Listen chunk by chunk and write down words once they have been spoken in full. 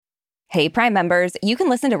Hey, Prime members, you can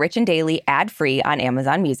listen to Rich and Daily ad-free on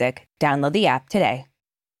Amazon Music. Download the app today.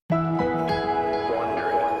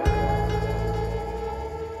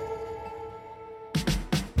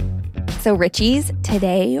 So, Richies,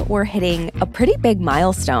 today we're hitting a pretty big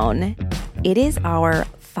milestone. It is our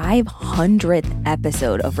 500th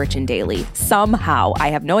episode of Rich and Daily. Somehow, I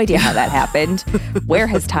have no idea how that happened. Where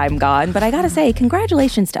has time gone? But I gotta say,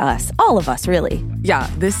 congratulations to us. All of us, really. Yeah,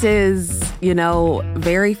 this is,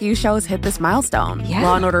 very few shows hit this milestone. Yeah.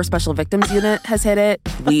 Law & Order Special Victims Unit has hit it.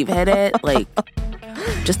 We've hit it.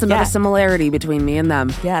 Just another similarity between me and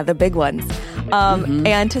them. Yeah, the big ones.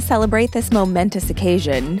 And to celebrate this momentous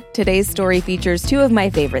occasion, today's story features two of my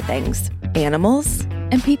favorite things, animals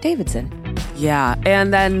and Pete Davidson. Yeah,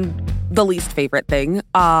 and then the least favorite thing,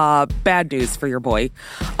 bad news for your boy,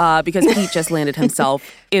 because Pete just landed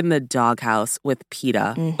himself in the doghouse with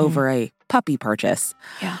PETA over a puppy purchase.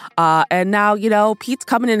 Yeah. And now, Pete's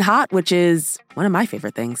coming in hot, which is one of my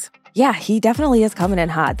favorite things. Yeah, he definitely is coming in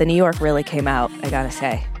hot. The New York really came out, I gotta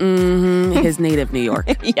say. His native New York.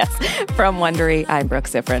 Yes. From Wondery, I'm Brooke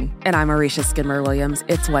Sifrin. And I'm Marisha Skidmore-Williams.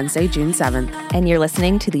 It's Wednesday, June 7th. And you're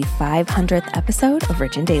listening to the 500th episode of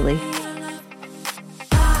Rich and Daily.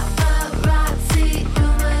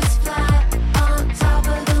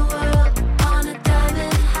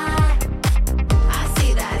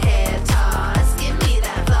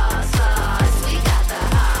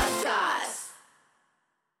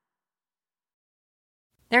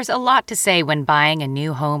 There's a lot to say when buying a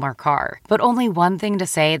new home or car, but only one thing to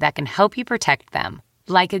say that can help you protect them.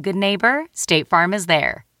 Like a good neighbor, State Farm is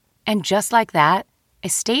there. And just like that, a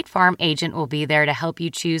State Farm agent will be there to help you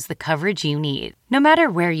choose the coverage you need, no matter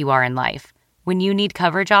where you are in life. When you need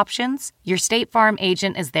coverage options, your State Farm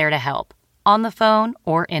agent is there to help, on the phone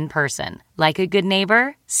or in person. Like a good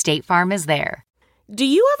neighbor, State Farm is there. Do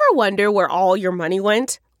you ever wonder where all your money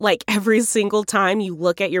went? Like every single time you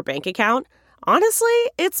look at your bank account? Honestly,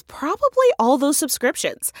 it's probably all those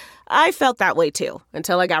subscriptions. I felt that way too,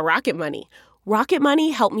 until I got Rocket Money. Rocket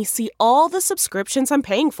Money helped me see all the subscriptions I'm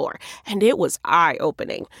paying for, and it was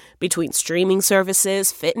eye-opening. Between streaming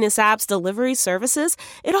services, fitness apps, delivery services,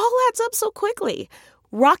 it all adds up so quickly.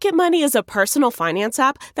 Rocket Money is a personal finance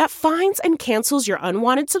app that finds and cancels your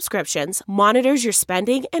unwanted subscriptions, monitors your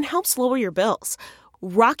spending, and helps lower your bills.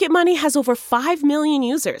 Rocket Money has over 5 million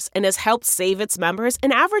users and has helped save its members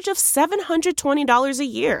an average of $720 a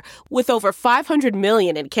year, with over 500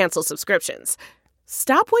 million in canceled subscriptions.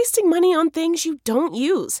 Stop wasting money on things you don't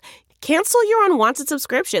use. Cancel your unwanted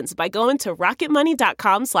subscriptions by going to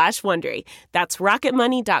rocketmoney.com/Wondery. That's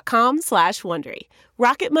rocketmoney.com/Wondery.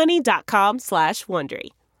 rocketmoney.com/Wondery.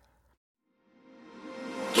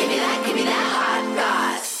 Give me that hot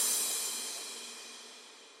goss.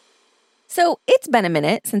 So it's been a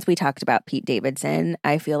minute since we talked about Pete Davidson.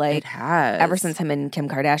 I feel like It has. ever since him and Kim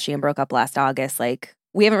Kardashian broke up last August,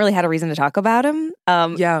 we haven't really had a reason to talk about him.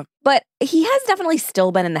 Yeah. But he has definitely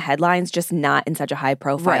still been in the headlines, just not in such a high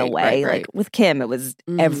profile way. Right. Like with Kim, it was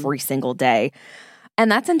every single day. And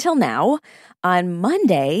that's until now. On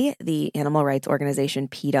Monday, the animal rights organization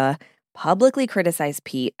PETA publicly criticized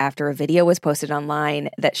Pete after a video was posted online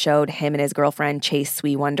that showed him and his girlfriend Chase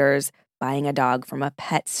Sweet Wonders buying a dog from a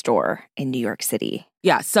pet store in New York City.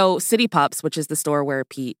 Yeah, so City Pups, which is the store where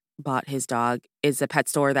Pete bought his dog, is a pet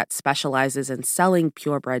store that specializes in selling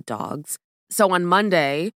purebred dogs. So on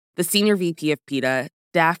Monday, the senior VP of PETA,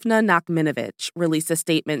 Daphna Nakminovich, released a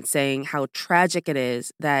statement saying how tragic it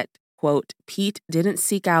is that, quote, Pete didn't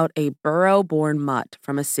seek out a burrow-born mutt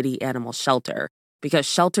from a city animal shelter because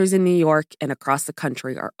shelters in New York and across the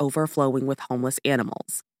country are overflowing with homeless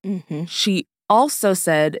animals. She also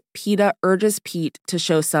said PETA urges Pete to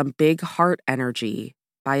show some big heart energy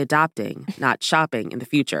by adopting, not shopping, in the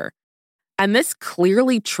future. And this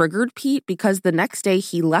clearly triggered Pete because the next day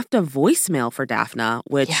he left a voicemail for Daphna,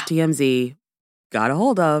 which TMZ got a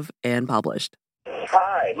hold of and published.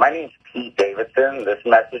 Hi, my name's Pete Davidson. This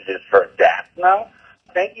message is for Daphna.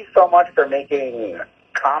 Thank you so much for making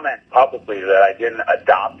comments publicly that I didn't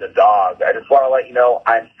adopt a dog. I just want to let you know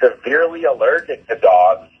I'm severely allergic to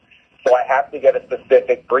dogs. So I have to get a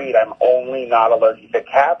specific breed. I'm only not allergic to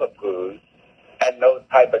Cavapoos and those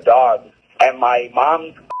type of dogs. And my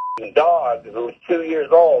mom's dog, who was 2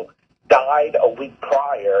 years old, died a week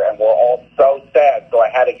prior, and we're all so sad. So I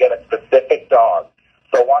had to get a specific dog.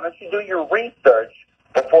 So why don't you do your research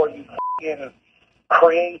before you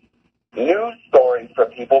create news stories for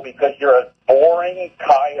people, because you're a boring,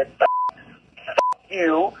 tired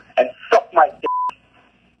you and suck my dick.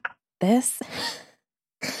 This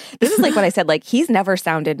is like what I said, he's never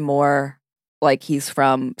sounded more like he's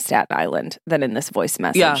from Staten Island than in this voice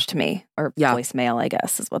message to me, or voicemail, I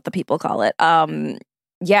guess is what the people call it.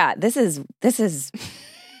 Yeah, this is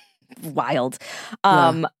wild.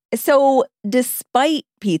 So despite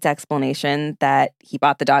Pete's explanation that he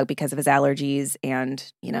bought the dog because of his allergies and,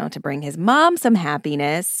 you know, to bring his mom some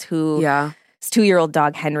happiness, his 2-year-old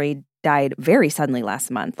dog Henry died very suddenly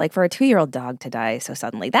last month. Like, for a 2-year-old dog to die so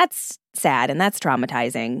suddenly, that's sad and that's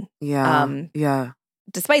traumatizing. Yeah.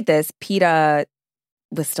 Despite this, PETA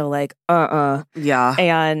was still like, Yeah.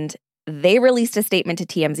 And they released a statement to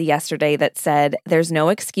TMZ yesterday that said there's no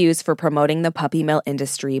excuse for promoting the puppy mill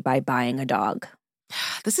industry by buying a dog.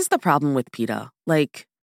 This is the problem with PETA. Like,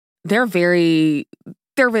 they're very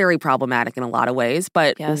problematic in a lot of ways,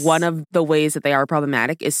 but one of the ways that they are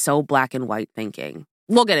problematic is so black and white thinking.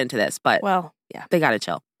 We'll get into this, but they got to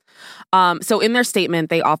chill. So in their statement,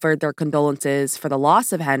 they offered their condolences for the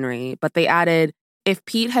loss of Henry, but they added, if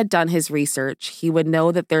Pete had done his research, he would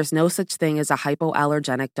know that there's no such thing as a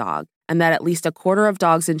hypoallergenic dog, and that at least a quarter of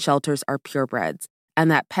dogs in shelters are purebreds,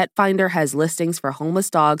 and that Pet Finder has listings for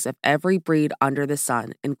homeless dogs of every breed under the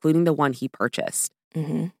sun, including the one he purchased.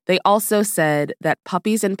 Mm-hmm. They also said that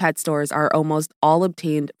puppies in pet stores are almost all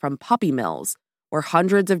obtained from puppy mills, where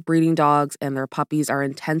hundreds of breeding dogs and their puppies are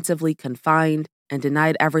intensively confined and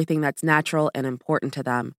denied everything that's natural and important to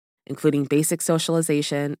them, including basic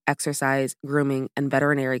socialization, exercise, grooming, and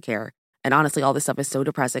veterinary care. And honestly, all this stuff is so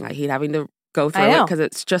depressing. I hate having to go through it because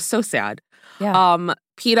it's just so sad. Yeah.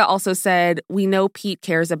 PETA also said, we know Pete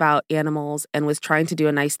cares about animals and was trying to do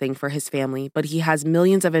a nice thing for his family, but he has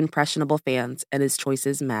millions of impressionable fans and his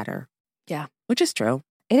choices matter. Yeah. Which is true.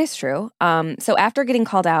 It is true. So after getting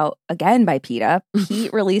called out again by PETA,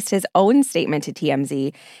 Pete released his own statement to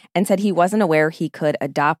TMZ and said he wasn't aware he could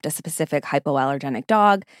adopt a specific hypoallergenic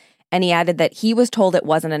dog. And he added that he was told it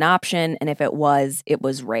wasn't an option, and if it was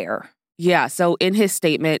rare. Yeah, so in his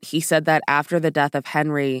statement, he said that after the death of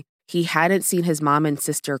Henry, he hadn't seen his mom and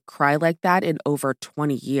sister cry like that in over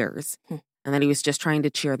 20 years, and that he was just trying to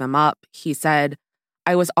cheer them up. He said,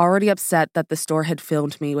 I was already upset that the store had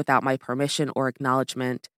filmed me without my permission or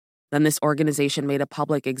acknowledgement. Then this organization made a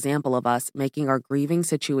public example of us, making our grieving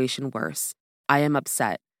situation worse. I am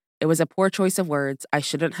upset. It was a poor choice of words. I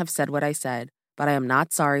shouldn't have said what I said, but I am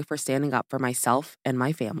not sorry for standing up for myself and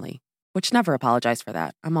my family. Which, never apologize for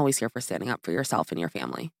that. I'm always here for standing up for yourself and your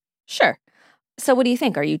family. Sure. So what do you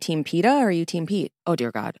think? Are you Team PETA or are you Team Pete? Oh,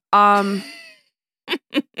 dear God. Oh,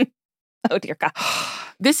 dear God.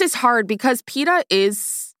 This is hard because PETA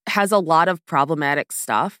has a lot of problematic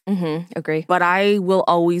stuff. Mm-hmm. Agree. But I will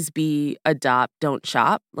always be adopt, don't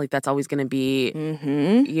shop. Like, that's always going to be,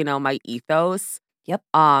 you know, my ethos. Yep.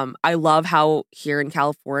 I love how here in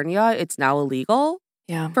California, it's now illegal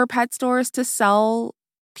for pet stores to sell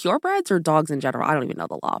purebreds or dogs in general. I don't even know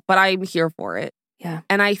the law, but I'm here for it. Yeah.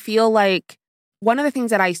 And I feel like one of the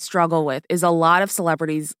things that I struggle with is a lot of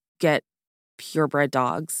celebrities get purebred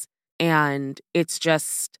dogs. And it's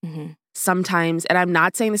just sometimes, and I'm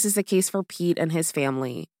not saying this is the case for Pete and his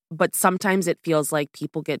family, but sometimes it feels like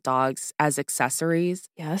people get dogs as accessories.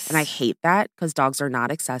 Yes. And I hate that because dogs are not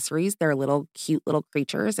accessories. They're little cute little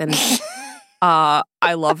creatures. And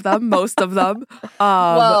I love them, most of them.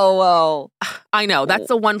 Whoa. I know. That's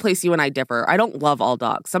the one place you and I differ. I don't love all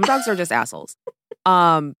dogs. Some dogs are just assholes.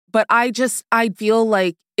 But I feel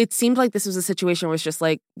like it seemed like this was a situation where it's just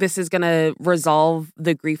like, this is going to resolve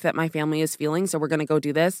the grief that my family is feeling. So we're going to go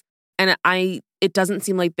do this. And it doesn't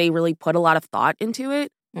seem like they really put a lot of thought into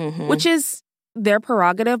it, which is their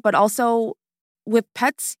prerogative. But also with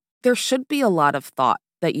pets, there should be a lot of thought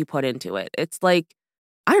that you put into it. It's like,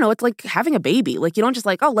 I don't know, it's like having a baby. Like, you don't just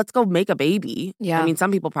like, oh, let's go make a baby. Yeah. I mean,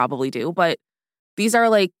 some people probably do, but these are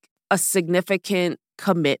like a significant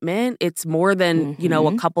commitment. It's more than, you know,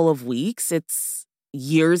 a couple of weeks. It's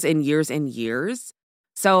years and years and years.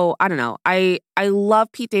 So I don't know. I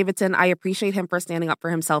love Pete Davidson. I appreciate him for standing up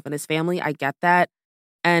for himself and his family. I get that.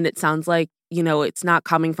 And it sounds like, you know, it's not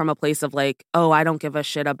coming from a place of like, oh, I don't give a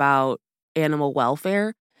shit about animal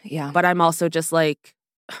welfare. Yeah. But I'm also just like,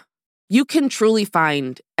 you can truly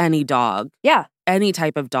find any dog. Yeah. Any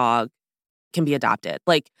type of dog can be adopted.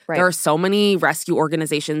 Like, there are so many rescue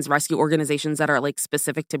organizations that are like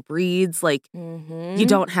specific to breeds. Like, you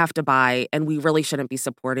don't have to buy, and we really shouldn't be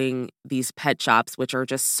supporting these pet shops, which are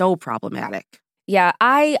just so problematic. Yeah,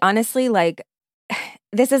 I honestly, like,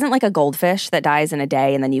 this isn't like a goldfish that dies in a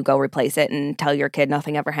day and then you go replace it and tell your kid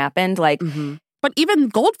nothing ever happened. Like, but even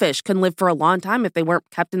goldfish can live for a long time if they weren't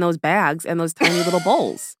kept in those bags and those tiny little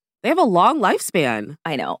bowls. They have a long lifespan.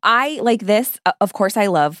 I know. I like this. Of course, I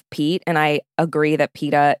love Pete, and I agree that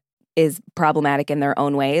PETA is problematic in their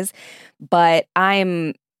own ways. But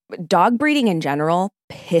I'm Dog breeding in general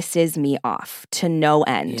pisses me off to no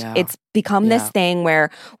end. Yeah. It's become this thing where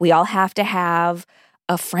we all have to have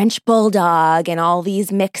a French bulldog and all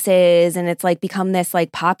these mixes, and it's like become this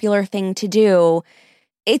like popular thing to do.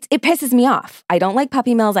 It pisses me off. I don't like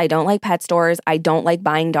puppy mills. I don't like pet stores. I don't like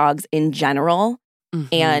buying dogs in general.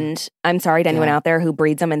 And I'm sorry to anyone out there who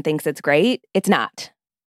breeds them and thinks it's great. It's not.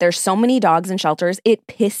 There's so many dogs in shelters. It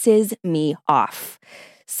pisses me off.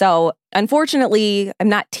 So unfortunately, I'm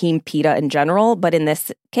not team PETA in general, but in this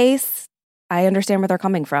case, I understand where they're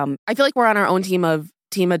coming from. I feel like we're on our own team of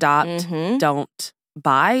team adopt, don't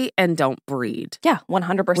buy, and don't breed. Yeah,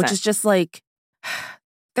 100%. Which is just like,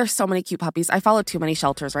 there's so many cute puppies. I follow too many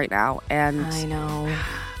shelters right now. And I know.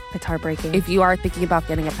 It's heartbreaking. If you are thinking about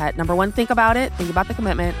getting a pet, number one, think about it. Think about the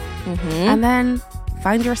commitment. And then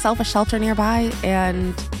find yourself a shelter nearby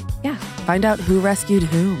and find out who rescued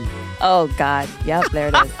whom. Oh, God. Yep, there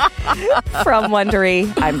it is. From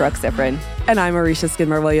Wondery, I'm Brooke Sifrin. And I'm Marisha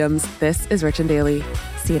Skidmore-Williams. This is Rich and Daily.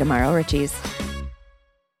 See you tomorrow, Richies.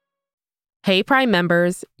 Hey, Prime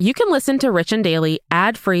members. You can listen to Rich and Daily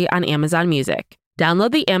ad-free on Amazon Music.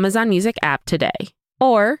 Download the Amazon Music app today.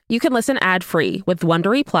 Or you can listen ad-free with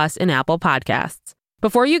Wondery Plus in Apple Podcasts.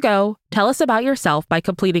 Before you go, tell us about yourself by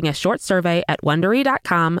completing a short survey at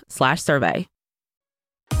Wondery.com/survey.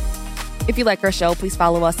 If you like our show, please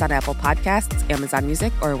follow us on Apple Podcasts, Amazon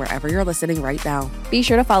Music, or wherever you're listening right now. Be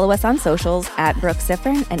sure to follow us on socials at Brooke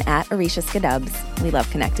Sifrin and at Arisha Skidubs. We love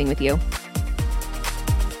connecting with you.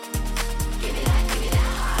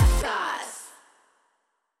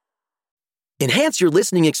 Enhance your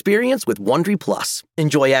listening experience with Wondery Plus.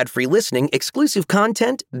 Enjoy ad-free listening, exclusive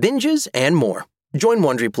content, binges, and more. Join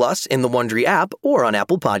Wondery Plus in the Wondery app or on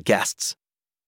Apple Podcasts.